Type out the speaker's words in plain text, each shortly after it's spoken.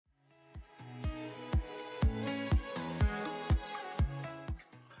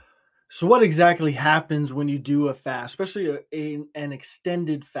So, what exactly happens when you do a fast, especially an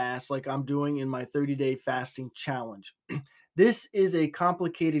extended fast like I'm doing in my 30-day fasting challenge? This is a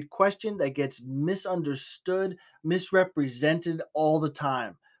complicated question that gets misunderstood, misrepresented all the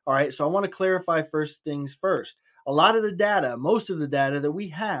time. All right, so I want to clarify first things first. A lot of the data, most of the data that we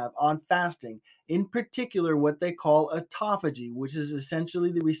have on fasting, in particular, what they call autophagy, which is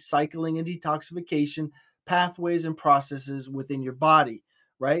essentially the recycling and detoxification pathways and processes within your body,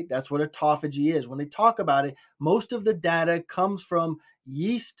 right? That's what autophagy is. When they talk about it, most of the data comes from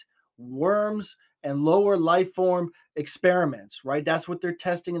yeast, worms, and lower life form experiments, right? That's what they're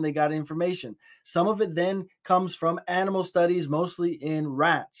testing and they got information. Some of it then comes from animal studies, mostly in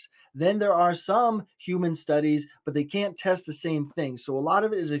rats. Then there are some human studies, but they can't test the same thing. So a lot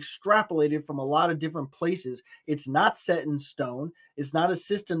of it is extrapolated from a lot of different places. It's not set in stone. It's not a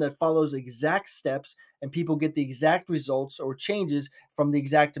system that follows exact steps and people get the exact results or changes from the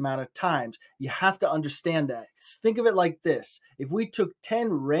exact amount of times. You have to understand that. Think of it like this. If we took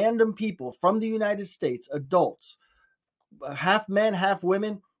 10 random people from the United States, adults, half men, half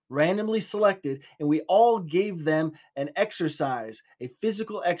women, randomly selected, and we all gave them an exercise, a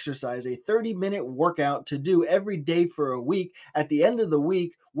physical exercise, a 30-minute workout to do every day for a week, at the end of the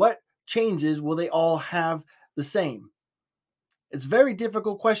week, what changes will they all have the same? It's a very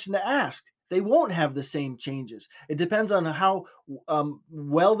difficult question to ask. They won't have the same changes. It depends on how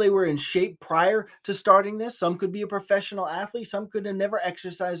well they were in shape prior to starting this. Some could be a professional athlete. Some could have never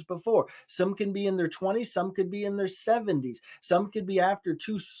exercised before. Some can be in their 20s. Some could be in their 70s. Some could be after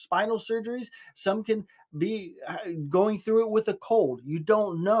 2 spinal surgeries. Some can be going through it with a cold. You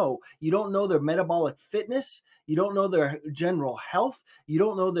don't know. You don't know their metabolic fitness. You don't know their general health. You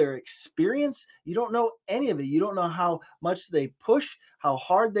don't know their experience. You don't know any of it. You don't know how much they push, how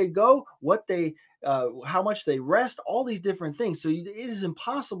hard they go, how much they rest, all these different things. So it is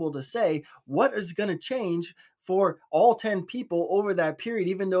impossible to say what is going to change for all 10 people over that period,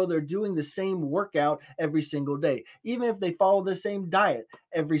 even though they're doing the same workout every single day, even if they follow the same diet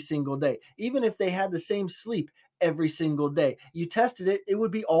every single day, even if they had the same sleep every single day. You tested it, it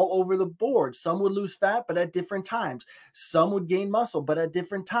would be all over the board. Some would lose fat, but at different times. Some would gain muscle, but at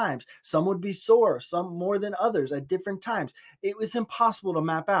different times. Some would be sore, some more than others at different times. It was impossible to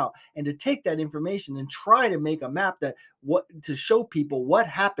map out. And to take that information and try to make a map to show people what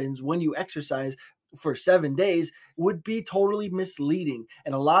happens when you exercise for 7 days would be totally misleading.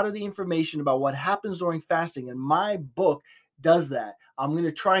 And a lot of the information about what happens during fasting in my book does that. I'm going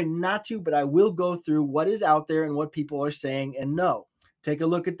to try not to, but I will go through what is out there and what people are saying and know. Take a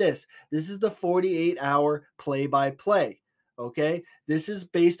look at this. This is the 48-hour play-by-play. Okay, this is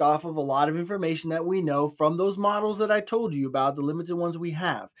based off of a lot of information that we know from those models that I told you about, the limited ones we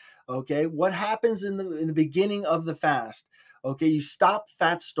have. Okay, what happens in the beginning of the fast? Okay, you stop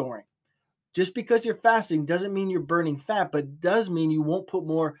fat storing. Just because you're fasting doesn't mean you're burning fat, but does mean you won't put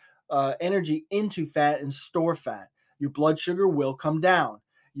more energy into fat and store fat. Your blood sugar will come down.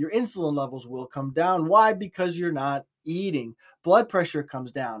 Your insulin levels will come down. Why? Because you're not eating. Blood pressure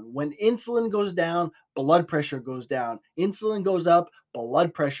comes down. When insulin goes down, blood pressure goes down. Insulin goes up,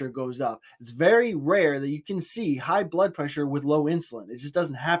 blood pressure goes up. It's very rare that you can see high blood pressure with low insulin. It just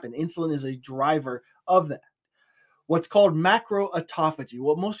doesn't happen. Insulin is a driver of that. What's called macroautophagy.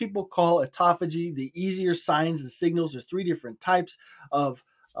 What most people call autophagy, the easier signs and signals. There's 3 different types of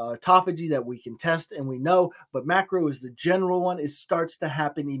autophagy that we can test and we know, but macro is the general one. It starts to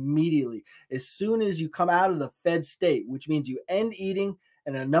happen immediately. As soon as you come out of the fed state, which means you end eating,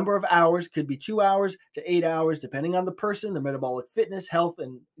 and a number of hours, could be 2 hours to 8 hours, depending on the person, their metabolic fitness, health,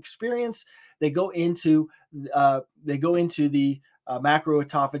 and experience. They go into the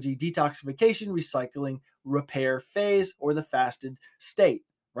macroautophagy, detoxification, recycling, repair phase, or the fasted state,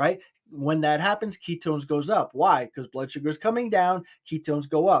 right? When that happens, ketones goes up. Why? Because blood sugar is coming down, ketones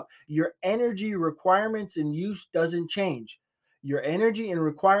go up. Your energy requirements and use doesn't change. Your energy and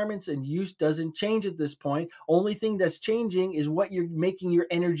requirements and use doesn't change at this point. Only thing that's changing is what you're making your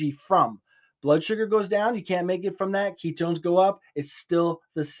energy from. Blood sugar goes down, you can't make it from that. Ketones go up, it's still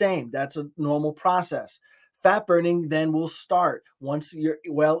the same. That's a normal process. Fat burning then will start once you're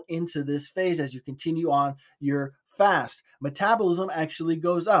well into this phase as you continue on your fast. Metabolism actually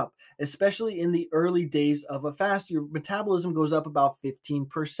goes up, especially in the early days of a fast. Your metabolism goes up about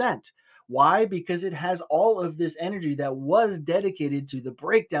 15%. Why? Because it has all of this energy that was dedicated to the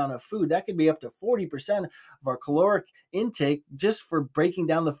breakdown of food. That could be up to 40% of our caloric intake just for breaking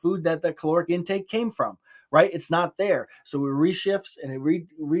down the food that the caloric intake came from, right? It's not there. So it reshifts and it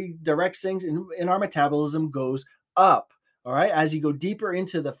redirects things, and our metabolism goes up. All right. As you go deeper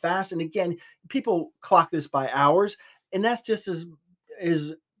into the fast, and again, people clock this by hours, and that's just as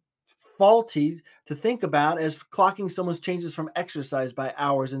faulty to think about as clocking someone's changes from exercise by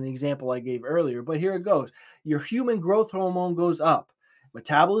hours in the example I gave earlier. But here it goes. Your human growth hormone goes up,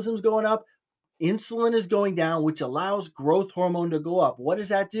 metabolism's going up, insulin is going down, which allows growth hormone to go up. What does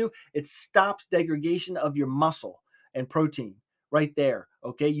that do? It stops degradation of your muscle and protein right there.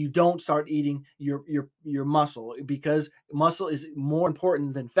 Okay, you don't start eating your muscle because muscle is more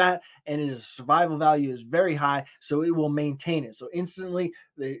important than fat, and its survival value is very high, so it will maintain it. So instantly,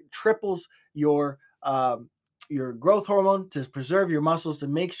 it triples your growth hormone to preserve your muscles to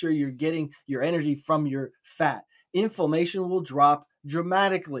make sure you're getting your energy from your fat. Inflammation will drop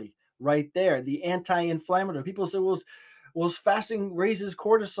dramatically right there. The anti-inflammatory. People say, well, fasting raises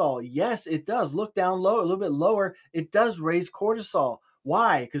cortisol. Yes, it does. Look down low, a little bit lower. It does raise cortisol.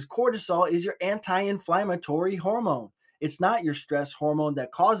 Why? Because cortisol is your anti-inflammatory hormone. It's not your stress hormone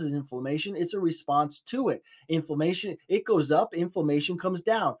that causes inflammation. It's a response to it. Inflammation, it goes up, inflammation comes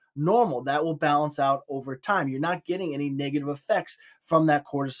down. Normal, that will balance out over time. You're not getting any negative effects from that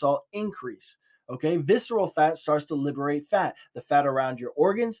cortisol increase. Okay, visceral fat starts to liberate fat. The fat around your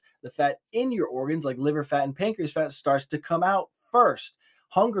organs, the fat in your organs, like liver fat and pancreas fat, starts to come out first.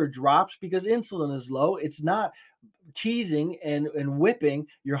 Hunger drops because insulin is low. It's not teasing and whipping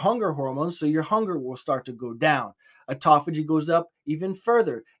your hunger hormones, so your hunger will start to go down. Autophagy goes up even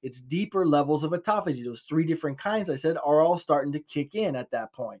further. It's deeper levels of autophagy. Those three different kinds I said are all starting to kick in at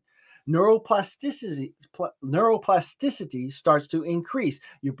that point. Neuroplasticity starts to increase.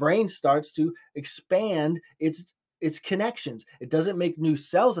 Your brain starts to expand its connections. It doesn't make new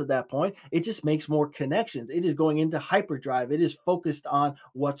cells at that point. It just makes more connections. It is going into hyperdrive. It is focused on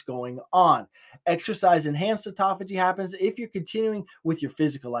what's going on. Exercise enhanced autophagy happens. If you're continuing with your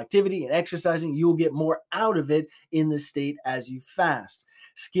physical activity and exercising, you will get more out of it in the state as you fast.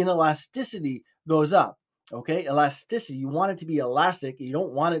 Skin elasticity goes up. Okay, elasticity. You want it to be elastic. You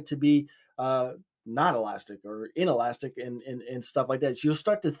don't want it to be not elastic or inelastic and stuff like that. So you'll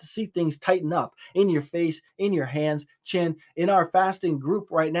start to see things tighten up in your face, in your hands, chin. In our fasting group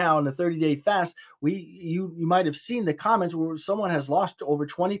right now, in the 30-day fast, you might have seen the comments where someone has lost over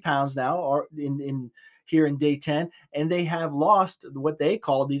 20 pounds now, or in here in day 10, and they have lost what they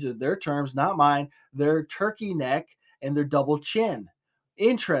call, these are their terms, not mine, their turkey neck and their double chin.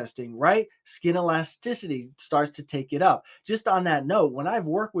 Interesting, right? Skin elasticity starts to take it up. Just on that note, when I've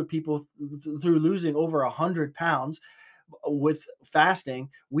worked with people through losing over 100 pounds with fasting,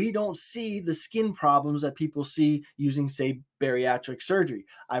 we don't see the skin problems that people see using, say, bariatric surgery.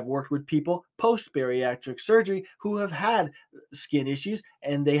 I've worked with people post bariatric surgery who have had skin issues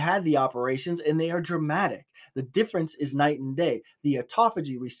and they had the operations and they are dramatic. The difference is night and day. The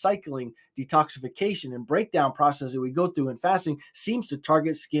autophagy, recycling, detoxification, and breakdown process that we go through in fasting seems to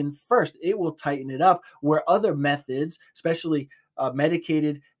target skin first. It will tighten it up, where other methods, especially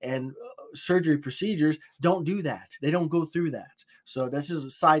medicated and surgery procedures, don't do that. They don't go through that. So this is a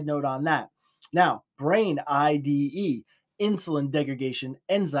side note on that. Now, brain IDE, insulin degradation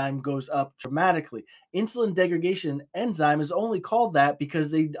enzyme, goes up dramatically. Insulin degradation enzyme is only called that because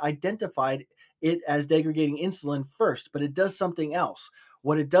they identified it as degrading insulin first, but it does something else.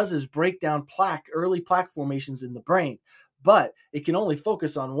 What it does is break down plaque, early plaque formations in the brain. But it can only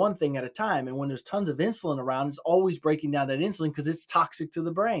focus on one thing at a time. And when there's tons of insulin around, it's always breaking down that insulin because it's toxic to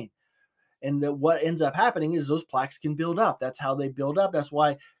the brain. And what ends up happening is those plaques can build up. That's how they build up. That's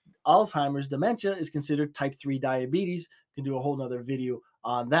why Alzheimer's dementia is considered type 3 diabetes. You can do a whole nother video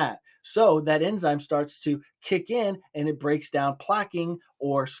on that. So that enzyme starts to kick in and it breaks down plaquing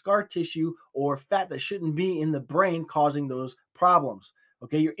or scar tissue or fat that shouldn't be in the brain, causing those problems.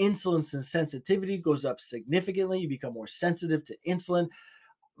 Okay, your insulin sensitivity goes up significantly. You become more sensitive to insulin.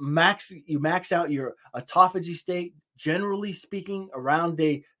 You max out your autophagy state, generally speaking, around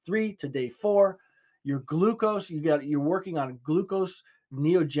day 3 to day 4. Your glucose, you're working on glucose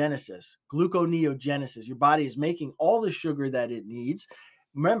gluconeogenesis. Your body is making all the sugar that it needs.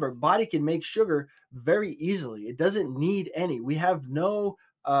 Remember, body can make sugar very easily. It doesn't need any. We have no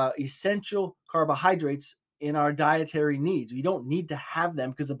essential carbohydrates in our dietary needs. We don't need to have them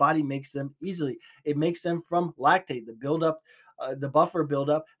because the body makes them easily. It makes them from lactate, the buildup, the buffer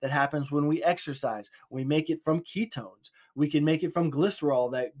buildup that happens when we exercise. We make it from ketones. We can make it from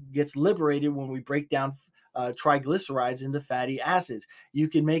glycerol that gets liberated when we break down triglycerides into fatty acids. You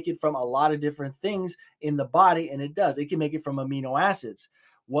can make it from a lot of different things in the body, and it does. It can make it from amino acids.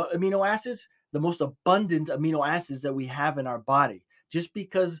 What amino acids? The most abundant amino acids that we have in our body. Just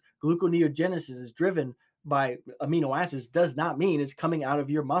because gluconeogenesis is driven by amino acids does not mean it's coming out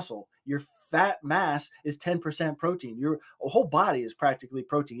of your muscle. Your fat mass is 10% protein. Your whole body is practically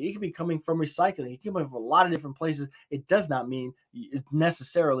protein. It can be coming from recycling. It can come from a lot of different places. It does not mean it's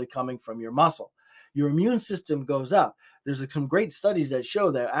necessarily coming from your muscle. Your immune system goes up. There's like some great studies that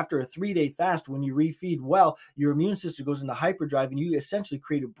show that after a 3-day fast, when you refeed well, your immune system goes into hyperdrive and you essentially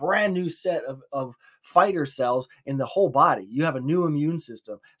create a brand new set of fighter cells in the whole body. You have a new immune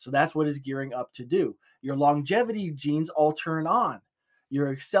system. So that's what it's gearing up to do. Your longevity genes all turn on. Your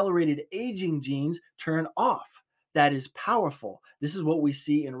accelerated aging genes turn off. That is powerful. This is what we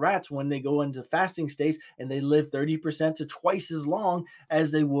see in rats when they go into fasting states and they live 30% to twice as long as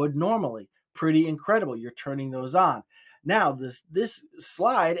they would normally. Pretty incredible. You're turning those on. Now, this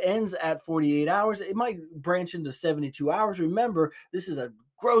slide ends at 48 hours. It might branch into 72 hours. Remember, this is a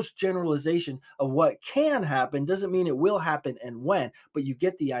gross generalization of what can happen. Doesn't mean it will happen and when, but you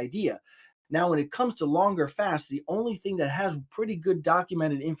get the idea. Now, when it comes to longer fasts, the only thing that has pretty good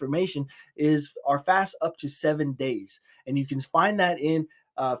documented information is our fast up to 7 days. And you can find that in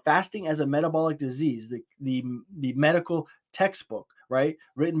Fasting as a Metabolic Disease, the medical textbook, right?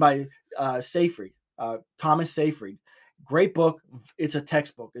 Written by Seyfried, Thomas Seyfried. Great book. It's a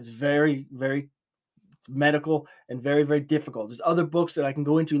textbook. It's very, very medical and very, very difficult. There's other books that I can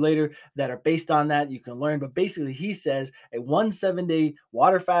go into later that are based on that. You can learn, but basically he says a 7-day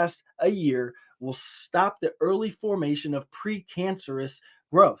water fast a year will stop the early formation of precancerous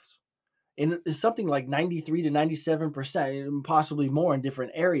growths. And it's something like 93 to 97%, and possibly more in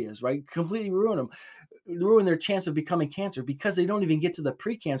different areas, right? Completely ruin their chance of becoming cancer because they don't even get to the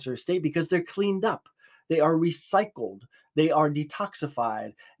precancerous state because they're cleaned up. They are recycled. They are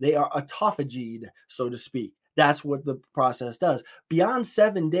detoxified. They are autophagied, so to speak. That's what the process does. Beyond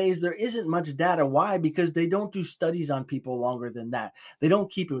 7 days, there isn't much data. Why? Because they don't do studies on people longer than that. They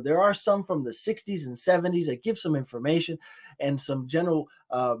don't keep it. There are some from the 60s and 70s that give some information and some general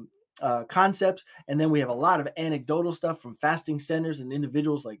concepts. And then we have a lot of anecdotal stuff from fasting centers and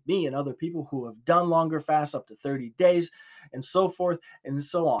individuals like me and other people who have done longer fasts up to 30 days and so forth and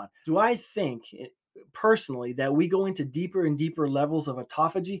so on. Do I think personally that we go into deeper and deeper levels of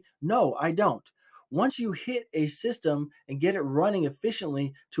autophagy? No, I don't. Once you hit a system and get it running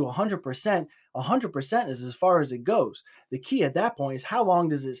efficiently to 100%, 100% is as far as it goes. The key at that point is how long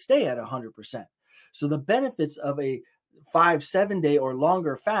does it stay at 100%? So the benefits of a 5-7 day or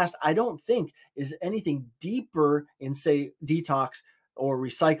longer fast, I don't think is anything deeper in, say, detox or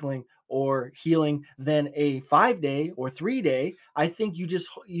recycling or healing than a 5-day or 3-day. I think you're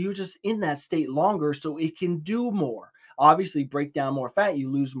just in that state longer so it can do more. Obviously break down more fat, you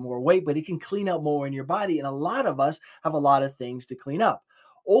lose more weight, but it can clean up more in your body. And a lot of us have a lot of things to clean up.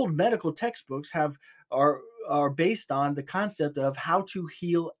 Old medical textbooks are based on the concept of how to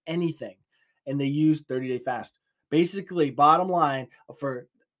heal anything. And they use 30-day fast. Basically, bottom line,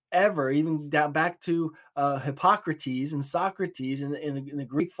 forever, even down back to Hippocrates and Socrates and the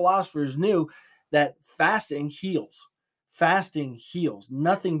Greek philosophers knew that fasting heals. Fasting heals.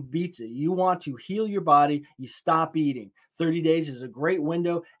 Nothing beats it. You want to heal your body, you stop eating. 30 days is a great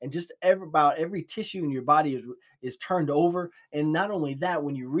window, and just about every tissue in your body is turned over. And not only that,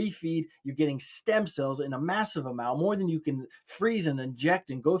 when you refeed, you're getting stem cells in a massive amount, more than you can freeze and inject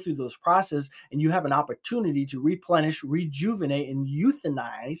and go through those processes. And you have an opportunity to replenish, rejuvenate, and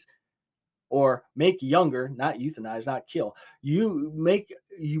euthanize, or make younger, not euthanize, not kill. You make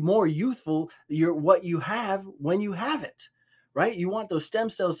you more youthful, what you have when you have it, right? You want those stem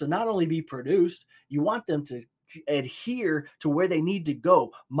cells to not only be produced, you want them to adhere to where they need to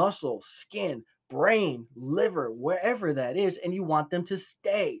go: muscle, skin, brain, liver, wherever that is, and you want them to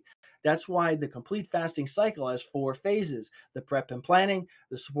stay. That's why the complete fasting cycle has 4 phases: the prep and planning,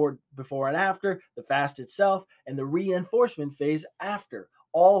 the support before and after, the fast itself, and the reinforcement phase after.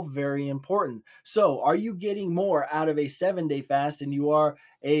 All very important. So, are you getting more out of a 7-day fast than you are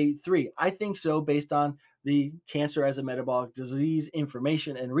a 3? I think so, based on the Cancer as a Metabolic Disease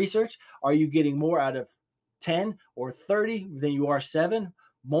information and research. Are you getting more out of 10 or 30 than you are 7?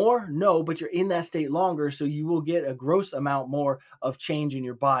 More? No, but you're in that state longer, so you will get a gross amount more of change in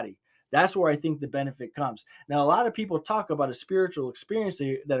your body. That's where I think the benefit comes. Now, a lot of people talk about a spiritual experience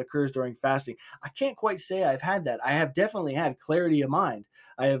that occurs during fasting. I can't quite say I've had that. I have definitely had clarity of mind.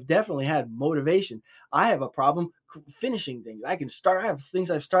 I have definitely had motivation. I have a problem finishing things. I have things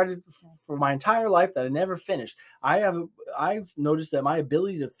I've started for my entire life that I never finished. I've noticed that my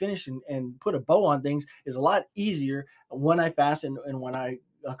ability to finish and put a bow on things is a lot easier when I fast and when I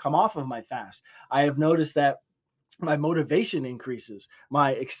come off of my fast. I have noticed that my motivation increases,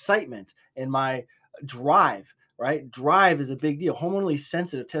 my excitement, and my drive, right? Drive is a big deal. Hormonally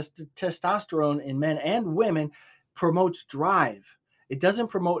sensitive testosterone in men and women promotes drive. It doesn't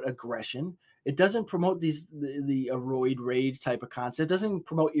promote aggression. It doesn't promote the roid rage type of concept. It doesn't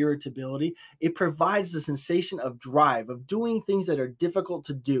promote irritability. It provides the sensation of drive, of doing things that are difficult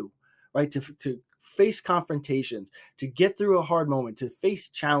to do, right? To face confrontations, to get through a hard moment, to face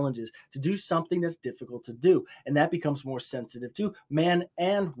challenges, to do something that's difficult to do. And that becomes more sensitive to man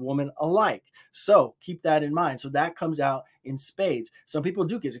and woman alike. So keep that in mind. So that comes out in spades. Some people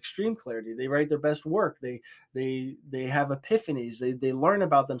do get extreme clarity. They write their best work. They have epiphanies. They learn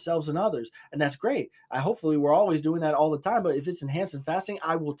about themselves and others. And that's great. Hopefully we're always doing that all the time. But if it's enhanced in fasting,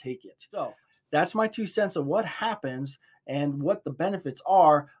 I will take it. So that's my 2 cents of what happens and what the benefits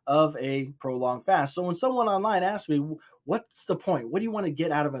are of a prolonged fast. So when someone online asks me, what's the point? What do you want to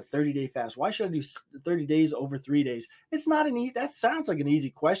get out of a 30-day fast? Why should I do 30 days over 3 days? It's not that sounds like an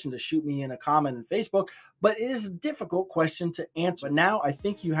easy question to shoot me in a comment on Facebook, but it is a difficult question to answer. But now I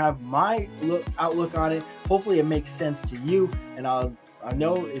think you have my outlook on it. Hopefully it makes sense to you, and I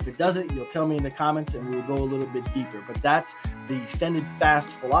know if it doesn't, you'll tell me in the comments and we'll go a little bit deeper. But that's the extended fast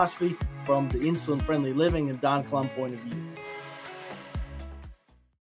philosophy from the insulin-friendly living and Don Clum point of view.